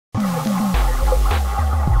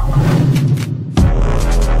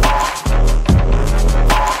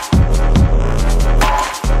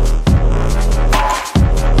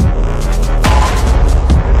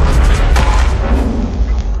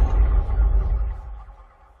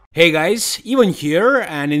Hey guys, Ivan here,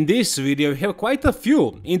 and in this video we have quite a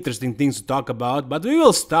few interesting things to talk about, but we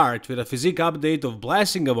will start with a physique update of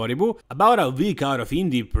Blessing Avoribu, about a week out of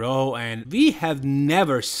Indie Pro, and we have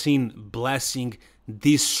never seen Blessing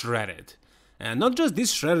this shredded. And not just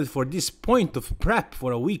this shredded for this point of prep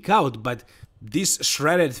for a week out, but this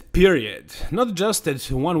shredded period. Not just at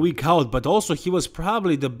 1 week out, but also he was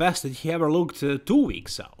probably the best that he ever looked 2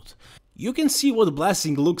 weeks out. You can see what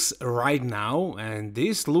Blessing looks right now, and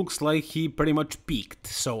this looks like he pretty much peaked.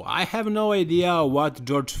 So I have no idea what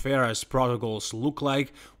George Farah's protocols look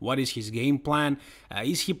like, what is his game plan.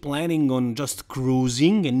 Is he planning on just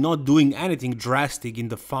cruising and not doing anything drastic in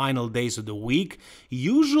the final days of the week?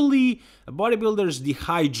 Usually bodybuilders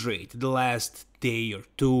dehydrate the last day or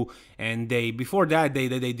two, and before that they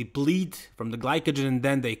deplete from the glycogen and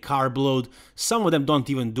then they carb load. Some of them don't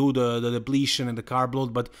even do the depletion and the carb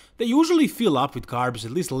load, but they usually fill up with carbs at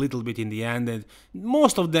least a little bit in the end, and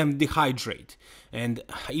most of them dehydrate. And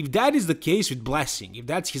if that is the case with Blessing, if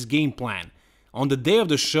that's his game plan, on the day of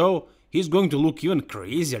the show he's going to look even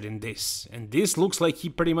crazier than this, and this looks like he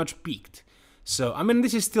pretty much peaked. So I mean,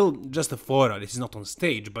 this is still just a photo, this is not on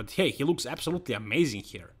stage, but hey, he looks absolutely amazing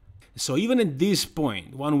here. So even at this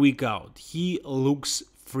point, 1 week out, he looks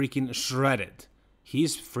freaking shredded.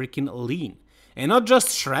 He's freaking lean. And not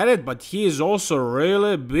just shredded, but he is also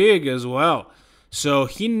really big as well. So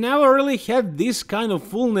he never really had this kind of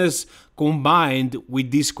fullness combined with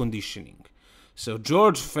this conditioning. So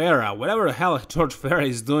George Farah, whatever the hell George Farah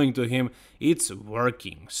is doing to him, it's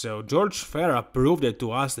working. So George Farah proved it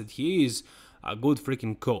to us that he is a good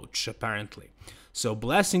freaking coach, apparently. So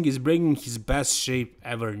Blessing is bringing his best shape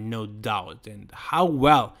ever, no doubt. And how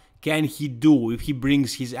well can he do if he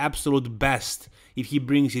brings his absolute best, if he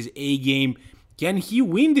brings his A game? Can he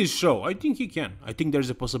win this show? I think he can. I think there's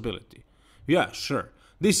a possibility. Yeah, sure.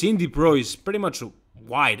 This Indie Pro is pretty much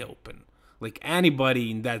wide open. Like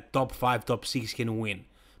anybody in that top 5, top 6 can win.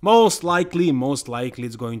 Most likely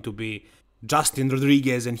it's going to be Justin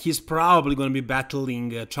Rodriguez, and he's probably going to be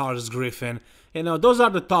battling Charles Griffin. You know, those are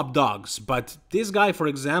the top dogs. But this guy, for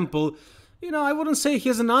example, you know, I wouldn't say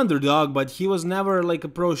he's an underdog, but he was never like a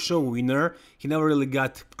pro show winner. He never really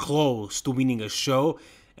got close to winning a show.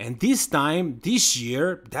 And this time, this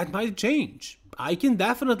year, that might change. I can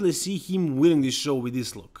definitely see him winning this show with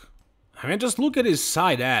this look. I mean, just look at his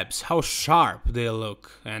side abs, how sharp they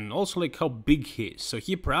look, and also like how big he is. So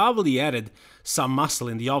he probably added some muscle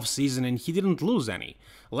in the off season and he didn't lose any.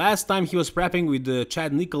 Last time he was prepping with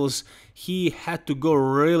Chad Nichols, he had to go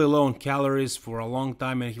really low on calories for a long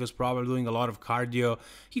time and he was probably doing a lot of cardio.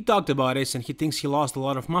 He talked about this and he thinks he lost a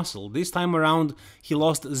lot of muscle. This time around, he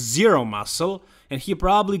lost 0 muscle and he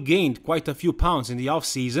probably gained quite a few pounds in the off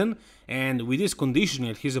season. And with this conditioning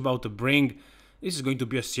that he's about to bring, this is going to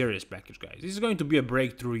be a serious package, guys. This is going to be a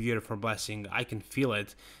breakthrough year for Blessing. I can feel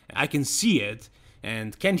it. I can see it.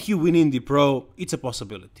 And can he win Indie Pro? It's a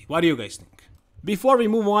possibility. What do you guys think? Before we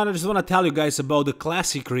move on, I just want to tell you guys about the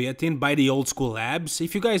classic creatine by the Old School Labs.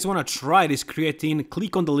 If you guys want to try this creatine,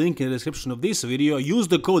 click on the link in the description of this video. Use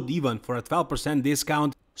the code EVAN for a 12%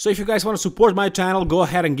 discount. So if you guys want to support my channel, go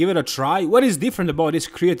ahead and give it a try. What is different about this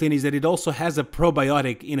creatine is that it also has a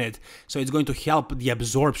probiotic in it. So it's going to help the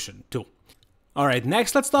absorption too. Alright,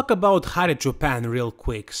 next let's talk about Hadi Choopan real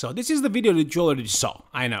quick. So this is the video that you already saw,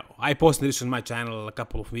 I know. I posted this on my channel a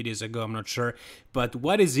couple of videos ago, I'm not sure. But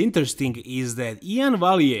what is interesting is that Iain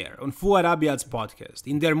Valliere on Fouad Abiad's podcast,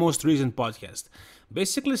 in their most recent podcast,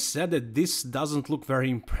 basically said that this doesn't look very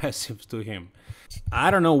impressive to him. I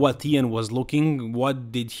don't know what Iain was looking,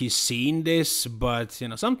 what did he see in this, but you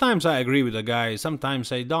know, sometimes I agree with the guy,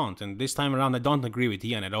 sometimes I don't. And this time around I don't agree with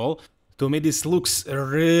Iain at all. To me this looks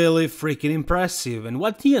really freaking impressive, and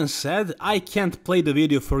what Iain said, I can't play the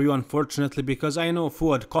video for you unfortunately because I know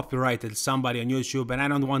Fouad copyrighted somebody on YouTube and I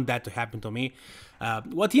don't want that to happen to me.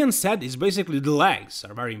 What Iain said is basically the legs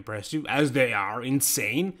are very impressive, as they are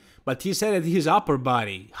insane, but he said that his upper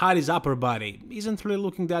body, Hadi's upper body, isn't really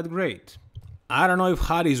looking that great. I don't know if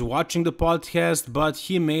Hadi is watching the podcast, but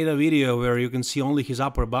he made a video where you can see only his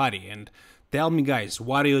upper body, and tell me guys,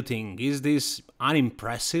 what do you think? Is this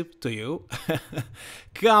unimpressive to you?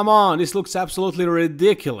 Come on, this looks absolutely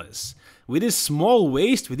ridiculous. With this small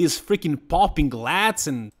waist, with these freaking popping lats,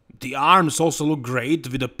 and the arms also look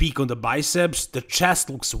great with a peak on the biceps, the chest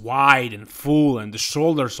looks wide and full, and the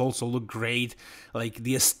shoulders also look great. Like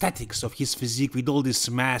the aesthetics of his physique with all this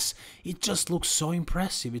mass, it just looks so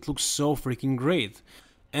impressive, it looks so freaking great.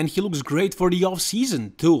 And he looks great for the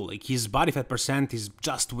off-season too, like his body fat percent is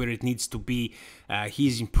just where it needs to be,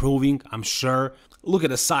 he's improving, I'm sure. Look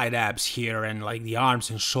at the side abs here and like the arms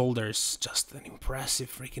and shoulders, just an impressive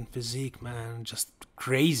freaking physique, man, just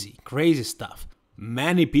crazy, crazy stuff.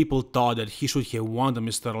 Many people thought that he should have won the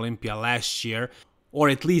Mr. Olympia last year, or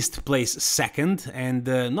at least place second, and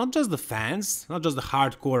not just the fans, not just the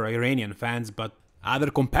hardcore Iranian fans, but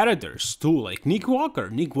other competitors too, like Nick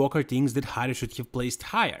Walker. Nick Walker thinks that Hadi should have placed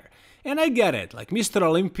higher. And I get it, like Mr.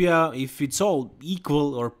 Olympia, if it's all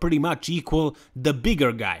equal or pretty much equal, the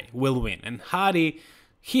bigger guy will win. And Hadi,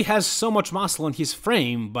 he has so much muscle on his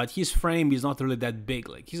frame, but his frame is not really that big,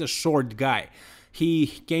 like he's a short guy. He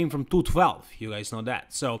came from 212, you guys know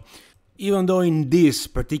that. So even though in this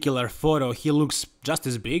particular photo he looks just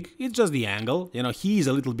as big, it's just the angle, you know, he's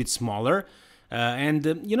a little bit smaller.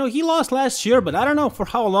 You know, he lost last year, but I don't know for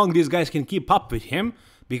how long these guys can keep up with him,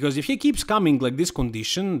 because if he keeps coming like this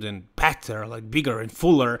conditioned and better, like bigger and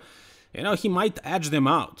fuller, you know, he might edge them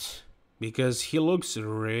out, because he looks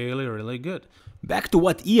really, really good. Back to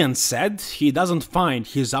what Iain said, he doesn't find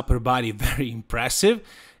his upper body very impressive.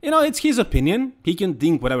 You know, it's his opinion, he can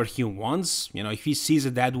think whatever he wants, you know, if he sees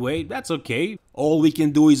it that way, that's okay. All we can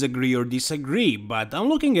do is agree or disagree, but I'm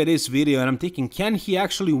looking at this video and I'm thinking, can he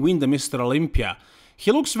actually win the Mr. Olympia?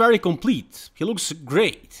 He looks very complete, he looks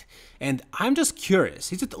great, and I'm just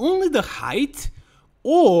curious, is it only the height,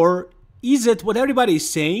 or is it what everybody is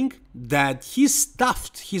saying, that he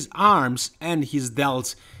stuffed his arms and his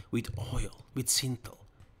delts with oil, with synthol?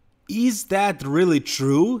 Is that really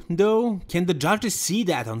true, though? Can the judges see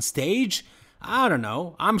that on stage? I don't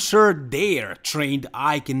know, I'm sure their trained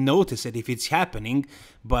eye can notice it if it's happening,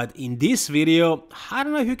 but in this video, I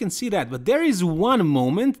don't know if you can see that, but there is one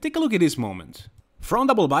moment, take a look at this moment. Front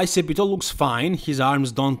double bicep, it all looks fine, his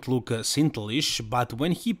arms don't look synthol-ish, but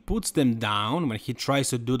when he puts them down, when he tries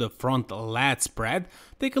to do the front lat spread,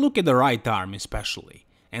 take a look at the right arm especially,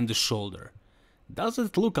 and the shoulder. Does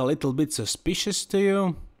it look a little bit suspicious to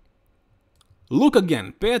you? Look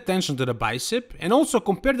again, pay attention to the bicep, and also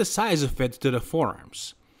compare the size of it to the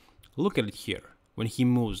forearms. Look at it here, when he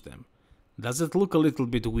moves them. Does it look a little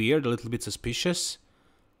bit weird, a little bit suspicious?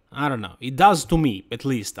 I don't know, it does to me, at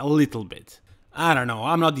least, a little bit. I don't know,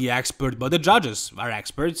 I'm not the expert, but the judges are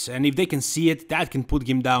experts, and if they can see it, that can put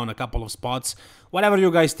him down a couple of spots. Whatever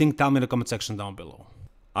you guys think, tell me in the comment section down below.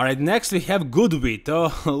 Alright, next we have good Vito.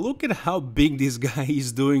 Look at how big this guy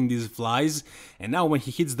is doing these flies, and now when he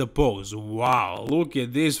hits the pose, wow, look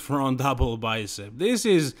at this front double bicep. This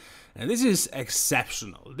is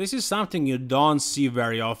exceptional. This is something you don't see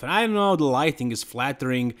very often. I know the lighting is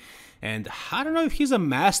flattering, and I don't know if he's a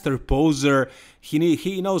master poser.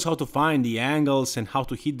 He knows how to find the angles and how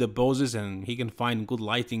to hit the poses, and he can find good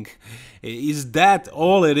lighting. Is that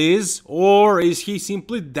all it is, or is he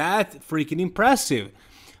simply that freaking impressive?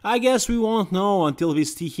 I guess we won't know until we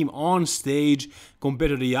see him on stage compared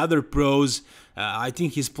to the other pros. I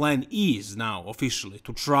think his plan is now officially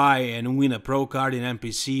to try and win a pro card in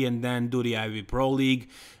NPC and then do the IFBB Pro League.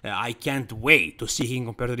 I can't wait to see him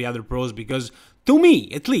compared to the other pros, because to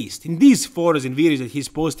me, at least, in these photos and videos that he's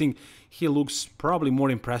posting, he looks probably more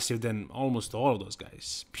impressive than almost all of those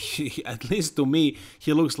guys. At least to me,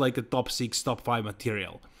 he looks like a top 6, top 5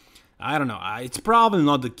 material. I don't know, it's probably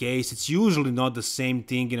not the case, it's usually not the same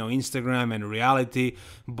thing, you know, Instagram and reality,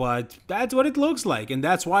 but that's what it looks like, and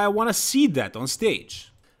that's why I want to see that on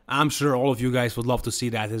stage. I'm sure all of you guys would love to see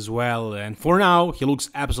that as well, and for now, he looks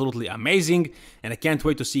absolutely amazing, and I can't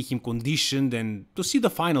wait to see him conditioned and to see the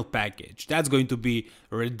final package. That's going to be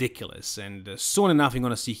ridiculous, and soon enough I'm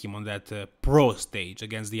gonna see him on that pro stage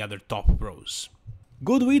against the other top pros.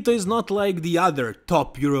 Good Vito is not like the other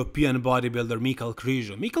top European bodybuilder Mikhail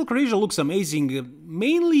Križo. Mikhail Križo looks amazing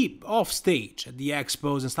mainly off stage, at the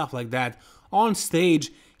expos and stuff like that. On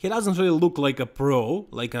stage, he doesn't really look like a pro,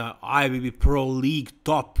 like a IFBB Pro League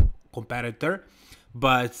top competitor.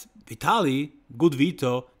 But Vitaly, Good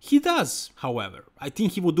Vito, he does, however. I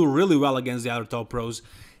think he will do really well against the other top pros,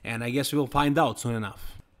 and I guess we'll find out soon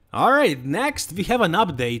enough. Alright, next we have an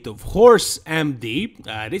update of Horse MD.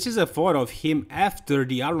 This is a photo of him after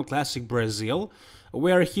the Arnold Classic Brazil,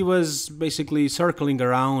 where he was basically circling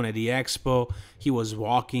around at the expo. He was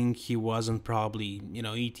walking, he wasn't probably, you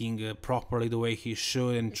know, eating properly the way he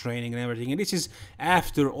should and training and everything. And this is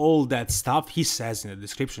after all that stuff. He says in the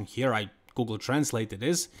description here, I Google translated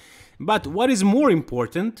this. But what is more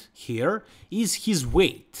important here is his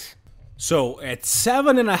weight. So at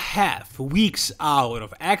 7.5 weeks out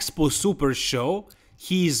of Expo Super Show,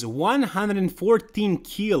 he's 114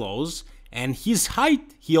 kilos, and his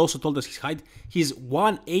height, he also told us his height, he's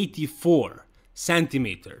 184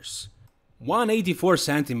 centimeters. 184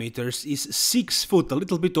 centimeters is 6 foot, a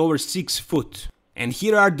little bit over 6 foot. And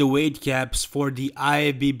here are the weight caps for the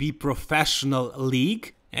IFBB Professional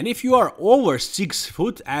League. And if you are over 6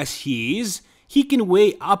 foot, as he is, he can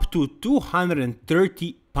weigh up to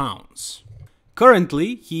 230 pounds.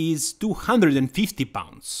 Currently, he is 250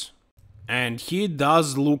 pounds. And he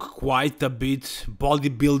does look quite a bit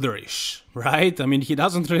bodybuilderish, right? I mean, he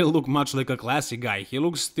doesn't really look much like a classic guy. He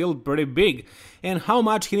looks still pretty big. And how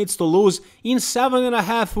much he needs to lose in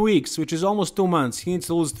 7.5 weeks, which is almost 2 months, he needs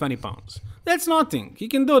to lose 20 pounds. That's nothing. He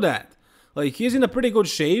can do that. Like, he's in a pretty good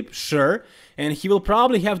shape, sure, and he will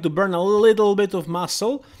probably have to burn a little bit of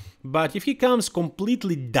muscle, but if he comes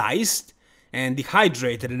completely diced and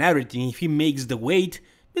dehydrated and everything, if he makes the weight,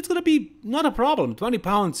 it's gonna be not a problem. 20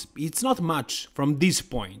 pounds, it's not much from this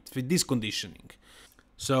point, with this conditioning.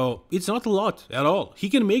 So, it's not a lot at all. He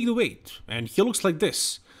can make the weight, and he looks like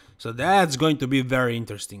this. So that's going to be very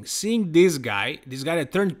interesting. Seeing this guy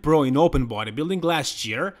that turned pro in open bodybuilding last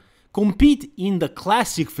year, compete in the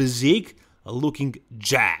classic physique, looking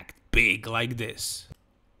jacked, big like this.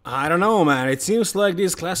 I don't know, man, it seems like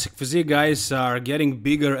these classic physique guys are getting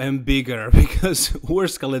bigger and bigger, because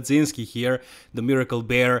Urs Kalecinski here, the Miracle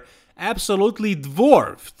Bear, absolutely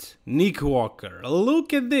dwarfed Nick Walker.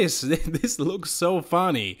 Look at this, this looks so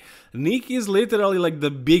funny. Nick is literally like the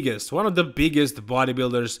biggest, one of the biggest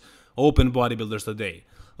bodybuilders, open bodybuilders today.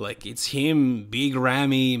 Like, it's him, Big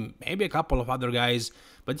Ramy, maybe a couple of other guys,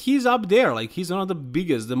 but he's up there, like, he's one of the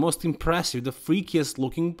biggest, the most impressive, the freakiest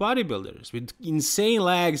looking bodybuilders, with insane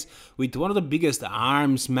legs, with one of the biggest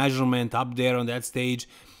arms measurement up there on that stage,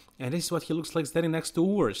 and this is what he looks like standing next to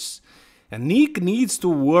Urs. And Nick needs to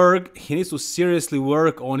work, he needs to seriously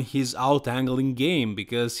work on his out-angling game,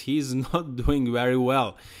 because he's not doing very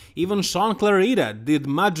well. Even Sean Clarita did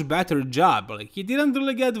much better job, like, he didn't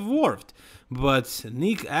really get dwarfed, but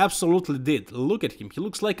Nick absolutely did. Look at him, he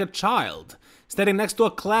looks like a child, standing next to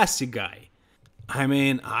a classic guy. I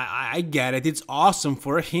mean, I get it, it's awesome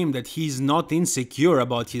for him that he's not insecure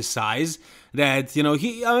about his size, that, you know,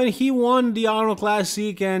 he won the Arnold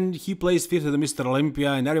Classic and he placed 5th at the Mr.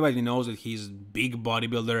 Olympia and everybody knows that he's a big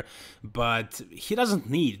bodybuilder, but he doesn't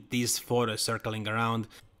need these photos circling around.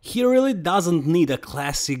 He really doesn't need a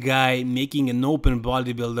classic guy making an open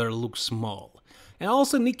bodybuilder look small. And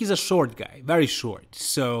also Nick is a short guy, very short,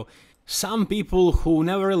 so some people who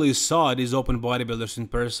never really saw these open bodybuilders in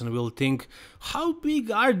person will think, how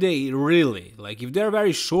big are they really? Like, if they're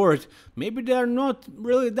very short, maybe they're not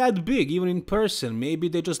really that big even in person, maybe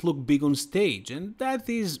they just look big on stage, and that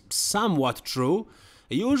is somewhat true.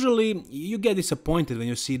 Usually you get disappointed when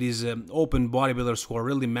you see these open bodybuilders who are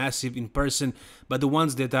really massive in person, but the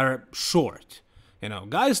ones that are short. You know,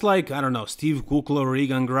 guys like, I don't know, Steve Kuklo,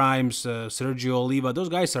 Regan Grimes, Sergio Oliva, those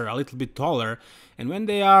guys are a little bit taller, and when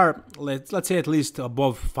they are, let's say at least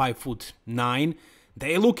above 5'9",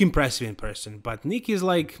 they look impressive in person. But Nick is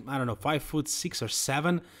like, I don't know, 5'6" or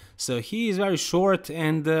 7", so he is very short,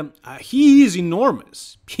 and he is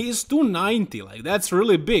enormous. He is 290, like, that's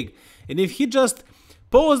really big. And if he just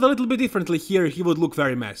posed a little bit differently here, he would look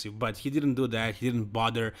very massive, but he didn't do that, he didn't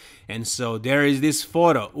bother, and so there is this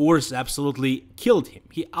photo. Urs absolutely killed him.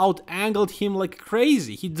 He out-angled him like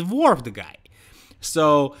crazy, he dwarfed the guy.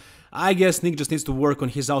 So I guess Nick just needs to work on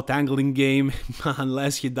his out-angling game.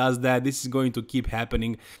 Unless he does that, this is going to keep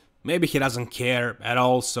happening. Maybe he doesn't care at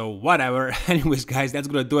all, so whatever. Anyways guys, that's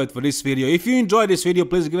gonna do it for this video. If you enjoyed this video,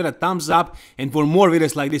 please give it a thumbs up, and for more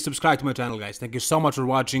videos like this, subscribe to my channel guys. Thank you so much for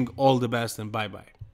watching, all the best, and bye bye.